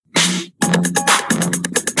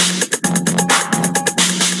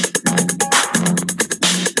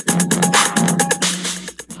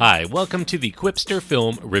Hi, welcome to the Quipster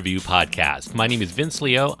Film Review Podcast. My name is Vince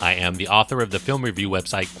Leo. I am the author of the film review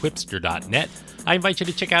website Quipster.net. I invite you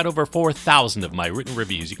to check out over 4,000 of my written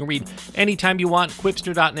reviews. You can read anytime you want.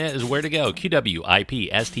 Quipster.net is where to go.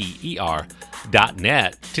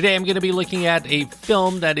 QWIPSTER.net. Today I'm going to be looking at a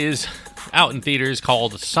film that is out in theaters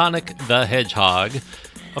called Sonic the Hedgehog.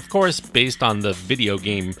 Of course, based on the video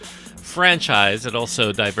game franchise. It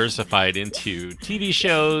also diversified into TV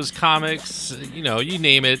shows, comics, you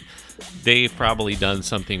name it. They've probably done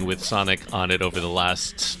something with Sonic on it over the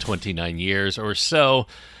last 29 years or so.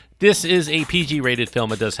 This is a PG-rated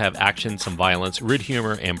film. It does have action, some violence, rude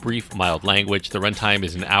humor, and brief, mild language. The runtime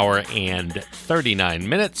is 1 hour and 39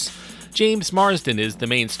 minutes. James Marsden is the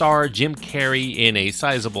main star, Jim Carrey in a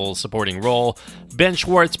sizable supporting role. Ben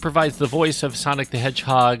Schwartz provides the voice of Sonic the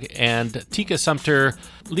Hedgehog, and Tika Sumpter,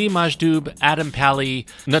 Lee Majdoub, Adam Pally,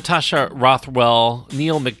 Natasha Rothwell,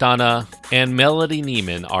 Neil McDonough, and Melody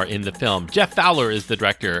Neiman are in the film. Jeff Fowler is the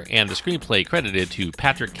director, and the screenplay credited to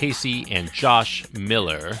Patrick Casey and Josh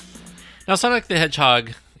Miller. Now, Sonic the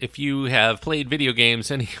Hedgehog, if you have played video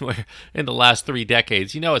games anywhere in the last 3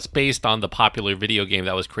 decades, you know it's based on the popular video game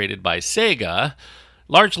that was created by Sega,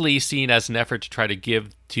 largely seen as an effort to try to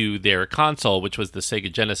give to their console, which was the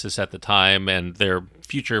Sega Genesis at the time, and their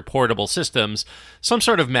future portable systems, some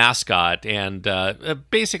sort of mascot, and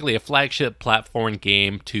basically a flagship platform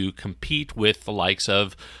game to compete with the likes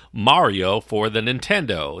of Mario for the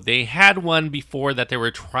Nintendo. They had one before that they were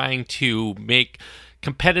trying to make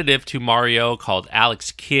competitive to Mario called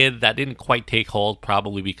Alex Kidd. That didn't quite take hold,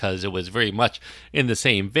 probably because it was very much in the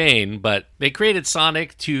same vein, but they created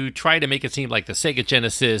Sonic to try to make it seem like the Sega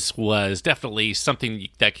Genesis was definitely something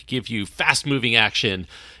that could give you fast-moving action,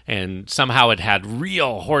 and somehow it had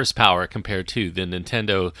real horsepower compared to the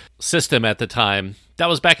Nintendo system at the time. That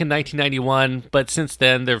was back in 1991, but since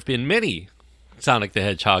then there have been many Sonic the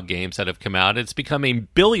Hedgehog games that have come out. It's become a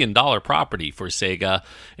billion-dollar property for Sega.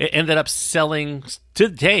 It ended up selling, to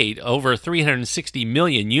date, over 360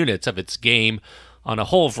 million units of its game on a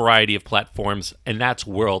whole variety of platforms, and that's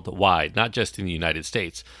worldwide, not just in the United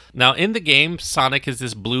States. Now, in the game, Sonic is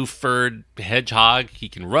this blue-furred hedgehog. He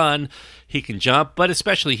can run, he can jump, but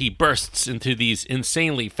especially he bursts into these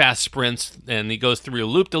insanely fast sprints, and he goes through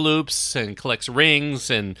loop-de-loops and collects rings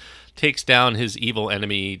and takes down his evil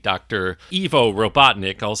enemy, Dr. Ivo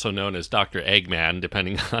Robotnik, also known as Dr. Eggman,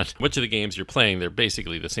 depending on which of the games you're playing. They're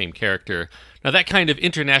basically the same character. Now, that kind of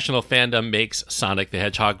international fandom makes Sonic the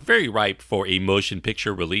Hedgehog very ripe for a motion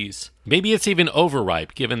picture release. Maybe it's even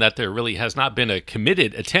overripe, given that there really has not been a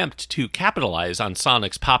committed attempt to capitalize on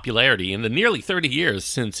Sonic's popularity in the nearly 30 years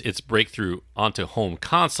since its breakthrough onto home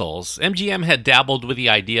consoles. MGM had dabbled with the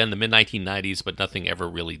idea in the mid-1990s, but nothing ever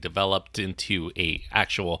really developed into a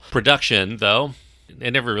actual production, though.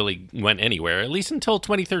 It never really went anywhere, at least until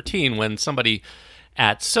 2013, when somebody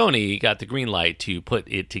at Sony got the green light to put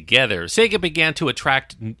it together. Sega began to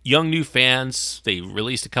attract young new fans. They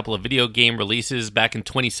released a couple of video game releases back in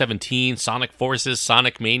 2017, Sonic Forces,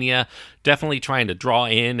 Sonic Mania, definitely trying to draw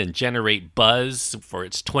in and generate buzz for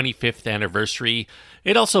its 25th anniversary.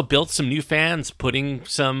 It also built some new fans, putting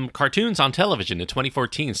some cartoons on television. In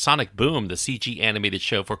 2014, Sonic Boom, the CG animated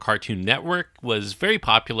show for Cartoon Network, was very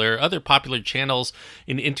popular. Other popular channels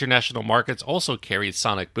in international markets also carried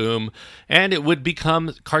Sonic Boom, and it would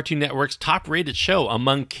become Cartoon Network's top-rated show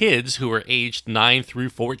among kids who were aged 9 through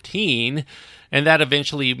 14, and that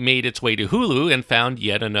eventually made its way to Hulu and found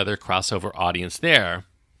yet another crossover audience there.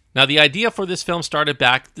 Now, the idea for this film started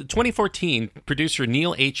back in 2014. Producer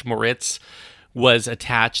Neil H. Moritz was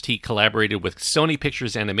attached. He collaborated with Sony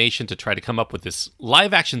Pictures Animation to try to come up with this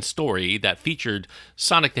live-action story that featured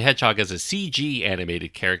Sonic the Hedgehog as a CG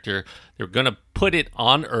animated character. They were going to put it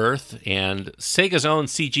on Earth, and Sega's own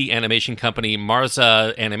CG animation company,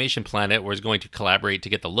 Marza Animation Planet, was going to collaborate to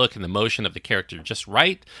get the look and the motion of the character just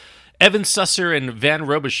right. Evan Susser and Van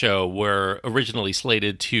Robichaux were originally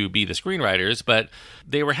slated to be the screenwriters, but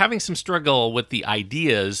they were having some struggle with the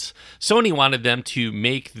ideas. Sony wanted them to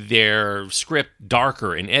make their script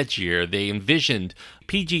darker and edgier. They envisioned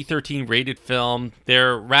PG-13 rated film.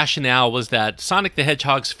 Their rationale was that Sonic the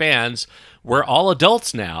Hedgehog's fans were all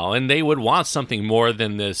adults now, and they would want something more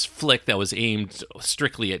than this flick that was aimed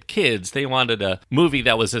strictly at kids. They wanted a movie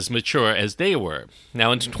that was as mature as they were.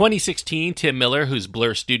 Now, in 2016, Tim Miller, whose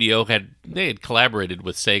Blur Studio had collaborated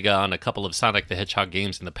with Sega on a couple of Sonic the Hedgehog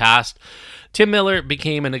games in the past. Tim Miller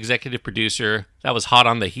became an executive producer. That was hot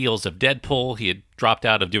on the heels of Deadpool. He had dropped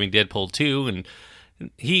out of doing Deadpool 2 and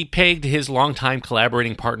He pegged his longtime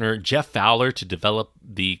collaborating partner Jeff Fowler to develop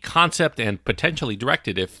the concept and potentially direct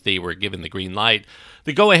it if they were given the green light.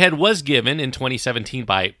 The go-ahead was given in 2017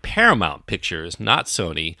 by Paramount Pictures, not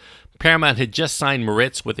Sony. Paramount had just signed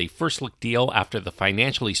Moritz with a first-look deal after the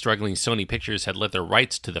financially struggling Sony Pictures had let their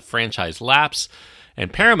rights to the franchise lapse,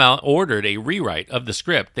 and Paramount ordered a rewrite of the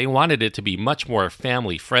script. They wanted it to be much more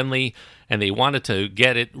family-friendly, and they wanted to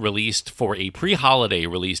get it released for a pre-holiday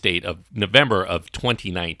release date of November of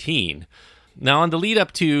 2019. Now, on the lead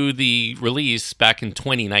up to the release back in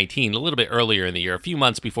 2019, a little bit earlier in the year, a few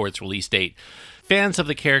months before its release date, fans of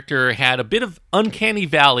the character had a bit of Uncanny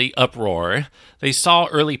Valley uproar. They saw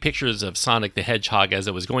early pictures of Sonic the Hedgehog as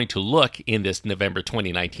it was going to look in this November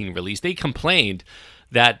 2019 release. They complained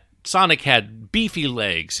that Sonic had beefy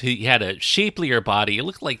legs. He had a shapelier body. It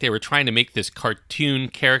looked like they were trying to make this cartoon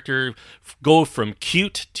character go from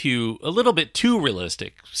cute to a little bit too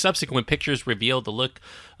realistic. Subsequent pictures revealed the look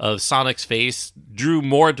of Sonic's face, drew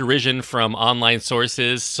more derision from online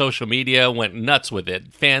sources. Social media went nuts with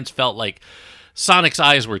it. Fans felt like Sonic's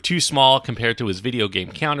eyes were too small compared to his video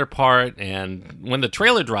game counterpart, and when the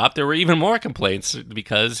trailer dropped, there were even more complaints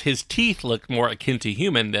because his teeth looked more akin to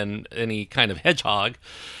human than any kind of hedgehog.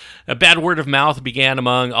 A bad word of mouth began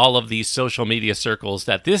among all of these social media circles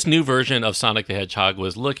that this new version of Sonic the Hedgehog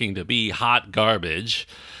was looking to be hot garbage.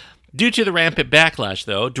 Due to the rampant backlash,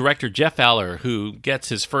 though, director Jeff Fowler, who gets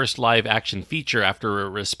his first live-action feature after a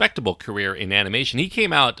respectable career in animation, he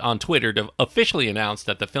came out on Twitter to officially announce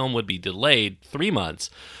that the film would be delayed 3 months,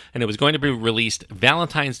 and it was going to be released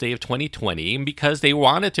Valentine's Day of 2020 because they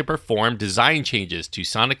wanted to perform design changes to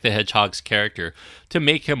Sonic the Hedgehog's character to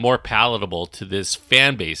make him more palatable to this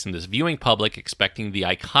fan base and this viewing public expecting the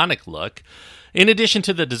iconic look. In addition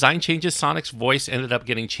to the design changes, Sonic's voice ended up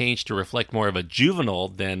getting changed to reflect more of a juvenile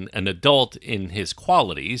than an adult in his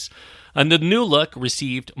qualities. And the new look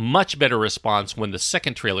received much better response when the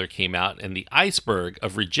second trailer came out, and the iceberg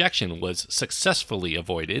of rejection was successfully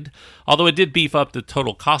avoided, although it did beef up the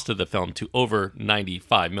total cost of the film to over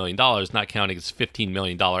 $95 million, not counting its $15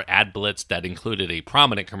 million ad blitz that included a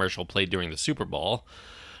prominent commercial played during the Super Bowl.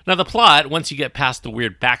 Now, the plot, once you get past the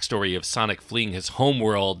weird backstory of Sonic fleeing his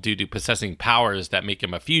homeworld due to possessing powers that make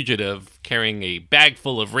him a fugitive, carrying a bag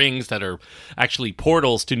full of rings that are actually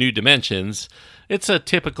portals to new dimensions, it's a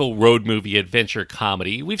typical road movie adventure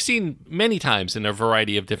comedy we've seen many times in a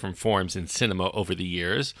variety of different forms in cinema over the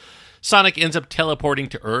years. Sonic ends up teleporting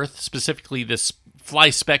to Earth, specifically this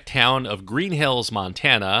fly-speck town of Green Hills,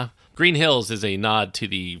 Montana. Green Hills is a nod to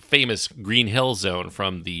the famous Green Hill Zone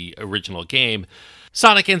from the original game.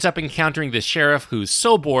 Sonic ends up encountering the sheriff who's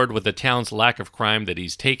so bored with the town's lack of crime that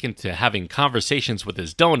he's taken to having conversations with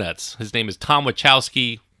his donuts. His name is Tom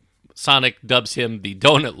Wachowski. Sonic dubs him the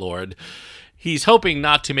Donut Lord. He's hoping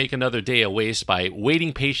not to make another day a waste by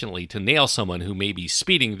waiting patiently to nail someone who may be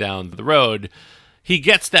speeding down the road. He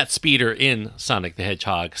gets that speeder in Sonic the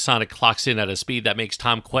Hedgehog. Sonic clocks in at a speed that makes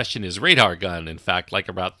Tom question his radar gun, in fact, like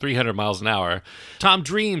about 300 miles an hour. Tom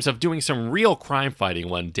dreams of doing some real crime fighting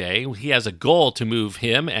one day. He has a goal to move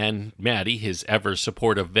him and Maddie, his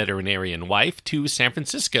ever-supportive veterinarian wife, to San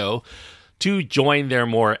Francisco to join their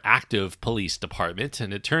more active police department.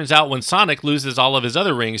 And it turns out when Sonic loses all of his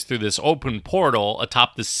other rings through this open portal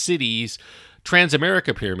atop the city's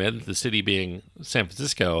Transamerica Pyramid, the city being San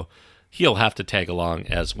Francisco, he'll have to tag along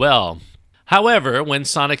as well. However, when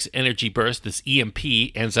Sonic's energy burst, this EMP,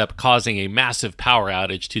 ends up causing a massive power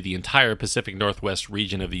outage to the entire Pacific Northwest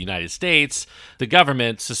region of the United States, the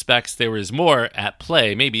government suspects there is more at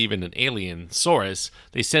play, maybe even an alien source.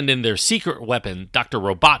 They send in their secret weapon, Dr.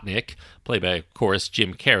 Robotnik, played by, of course,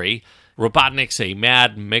 Jim Carrey. Robotnik's a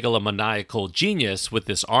mad, megalomaniacal genius with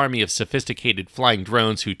this army of sophisticated flying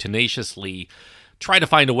drones who tenaciously try to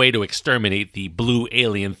find a way to exterminate the blue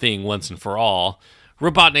alien thing once and for all.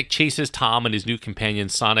 Robotnik chases Tom and his new companion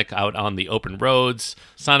Sonic out on the open roads.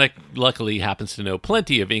 Sonic luckily happens to know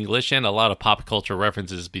plenty of English and a lot of pop culture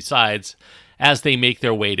references besides, as they make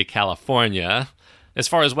their way to California. As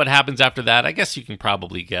far as what happens after that, I guess you can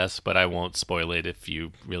probably guess, but I won't spoil it if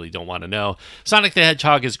you really don't want to know. Sonic the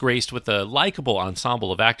Hedgehog is graced with a likable ensemble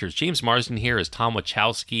of actors. James Marsden here is Tom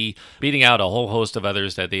Wachowski, beating out a whole host of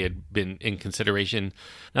others that they had been in consideration.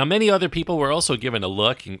 Now, many other people were also given a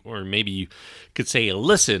look, or maybe you could say a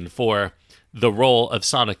listen, for the role of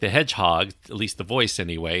Sonic the Hedgehog, at least the voice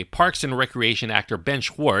anyway. Parks and Recreation actor Ben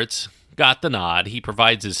Schwartz got the nod. He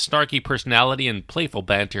provides his snarky personality and playful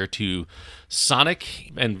banter to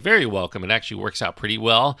Sonic, and very welcome. It actually works out pretty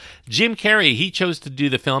well. Jim Carrey, he chose to do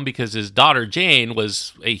the film because his daughter Jane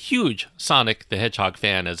was a huge Sonic the Hedgehog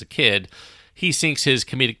fan as a kid. He sinks his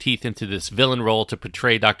comedic teeth into this villain role to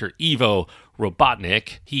portray Dr. Ivo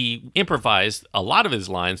Robotnik. He improvised a lot of his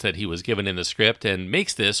lines that he was given in the script and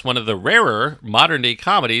makes this one of the rarer modern-day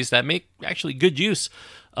comedies that make actually good use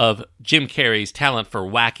of Jim Carrey's talent for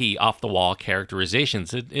wacky, off-the-wall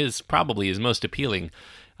characterizations. It is probably his most appealing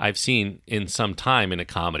I've seen in some time in a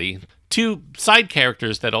comedy. Two side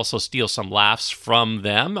characters that also steal some laughs from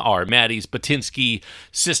them are Maddie's Batinsky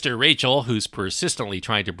sister Rachel, who's persistently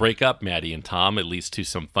trying to break up Maddie and Tom. It leads to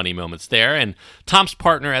some funny moments there. And Tom's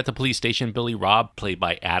partner at the police station, Billy Robb, played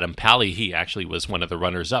by Adam Pally. He actually was one of the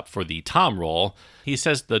runners-up for the Tom role. He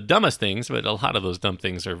says the dumbest things, but a lot of those dumb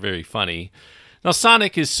things are very funny. Now,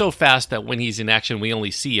 Sonic is so fast that when he's in action, we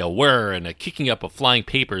only see a whir and a kicking up of flying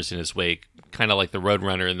papers in his wake, kind of like the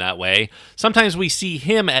Roadrunner in that way. Sometimes we see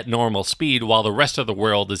him at normal speed while the rest of the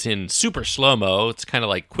world is in super slow-mo. It's kind of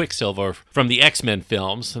like Quicksilver from the X-Men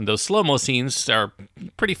films, and those slow-mo scenes are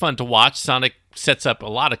pretty fun to watch. Sonic sets up a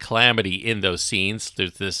lot of calamity in those scenes.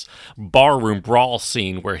 There's this barroom brawl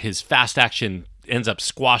scene where his fast action ends up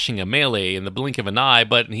squashing a melee in the blink of an eye,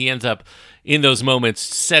 but he ends up in those moments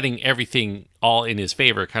setting everything all in his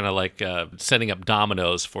favor, kind of like setting up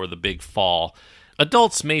dominoes for the big fall.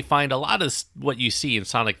 Adults may find a lot of what you see in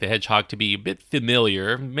Sonic the Hedgehog to be a bit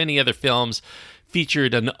familiar. Many other films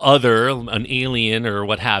featured an alien or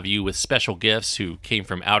what have you, with special gifts who came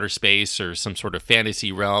from outer space or some sort of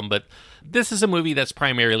fantasy realm, but this is a movie that's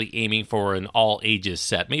primarily aiming for an all-ages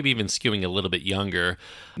set, maybe even skewing a little bit younger.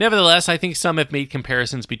 Nevertheless, I think some have made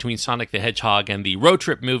comparisons between Sonic the Hedgehog and the road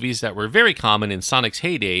trip movies that were very common in Sonic's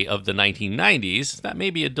heyday of the 1990s. That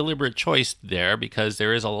may be a deliberate choice there because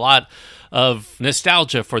there is a lot of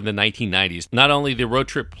nostalgia for the 1990s. Not only the road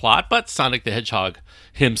trip plot, but Sonic the Hedgehog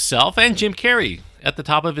himself and Jim Carrey at the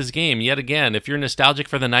top of his game. Yet again, if you're nostalgic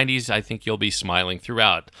for the 90s, I think you'll be smiling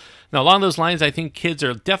throughout. Now, along those lines, I think kids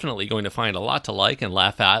are definitely going to find a lot to like and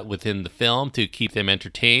laugh at within the film to keep them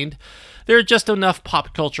entertained. There are just enough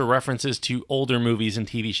pop culture references to older movies and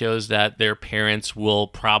TV shows that their parents will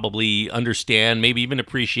probably understand, maybe even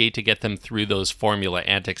appreciate, to get them through those formula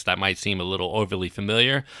antics that might seem a little overly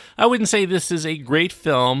familiar. I wouldn't say this is a great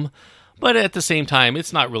film, but at the same time,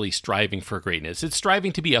 it's not really striving for greatness. It's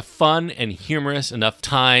striving to be a fun and humorous enough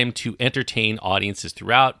time to entertain audiences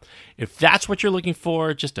throughout. If that's what you're looking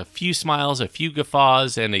for, just a few smiles, a few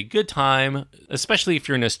guffaws, and a good time, especially if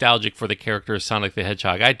you're nostalgic for the character of Sonic the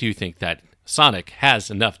Hedgehog, I do think that Sonic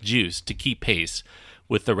has enough juice to keep pace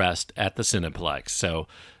with the rest at the Cineplex. So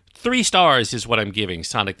 3 stars is what I'm giving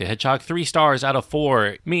Sonic the Hedgehog. 3 stars out of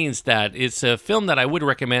 4 means that it's a film that I would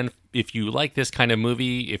recommend if you like this kind of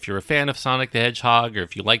movie, if you're a fan of Sonic the Hedgehog, or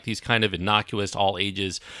if you like these kind of innocuous,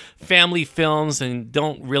 all-ages family films and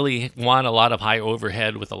don't really want a lot of high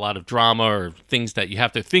overhead with a lot of drama or things that you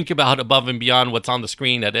have to think about above and beyond what's on the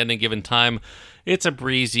screen at any given time. It's a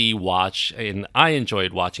breezy watch, and I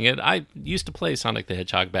enjoyed watching it. I used to play Sonic the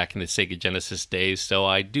Hedgehog back in the Sega Genesis days, so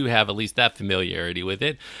I do have at least that familiarity with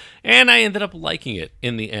it, and I ended up liking it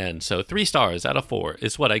in the end. So 3 stars out of 4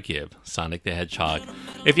 is what I give Sonic the Hedgehog.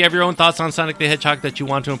 If you have your own thoughts on Sonic the Hedgehog that you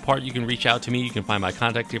want to impart, you can reach out to me. You can find my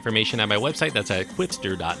contact information at my website. That's at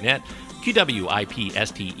quipster.net.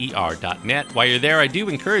 QWIPSTER.net. While you're there, I do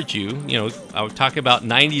encourage you, I would talk about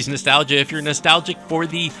 90s nostalgia. If you're nostalgic for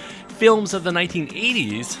the films of the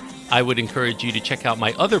 1980s, I would encourage you to check out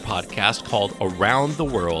my other podcast called Around the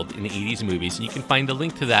World in 80s Movies, and you can find a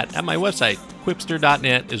link to that at my website.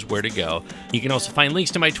 Quipster.net is where to go. You can also find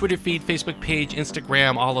links to my Twitter feed, Facebook page,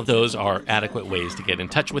 Instagram. All of those are adequate ways to get in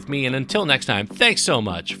touch with me. And until next time, thanks so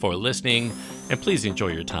much for listening, and please enjoy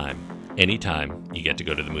your time anytime you get to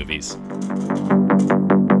go to the movies.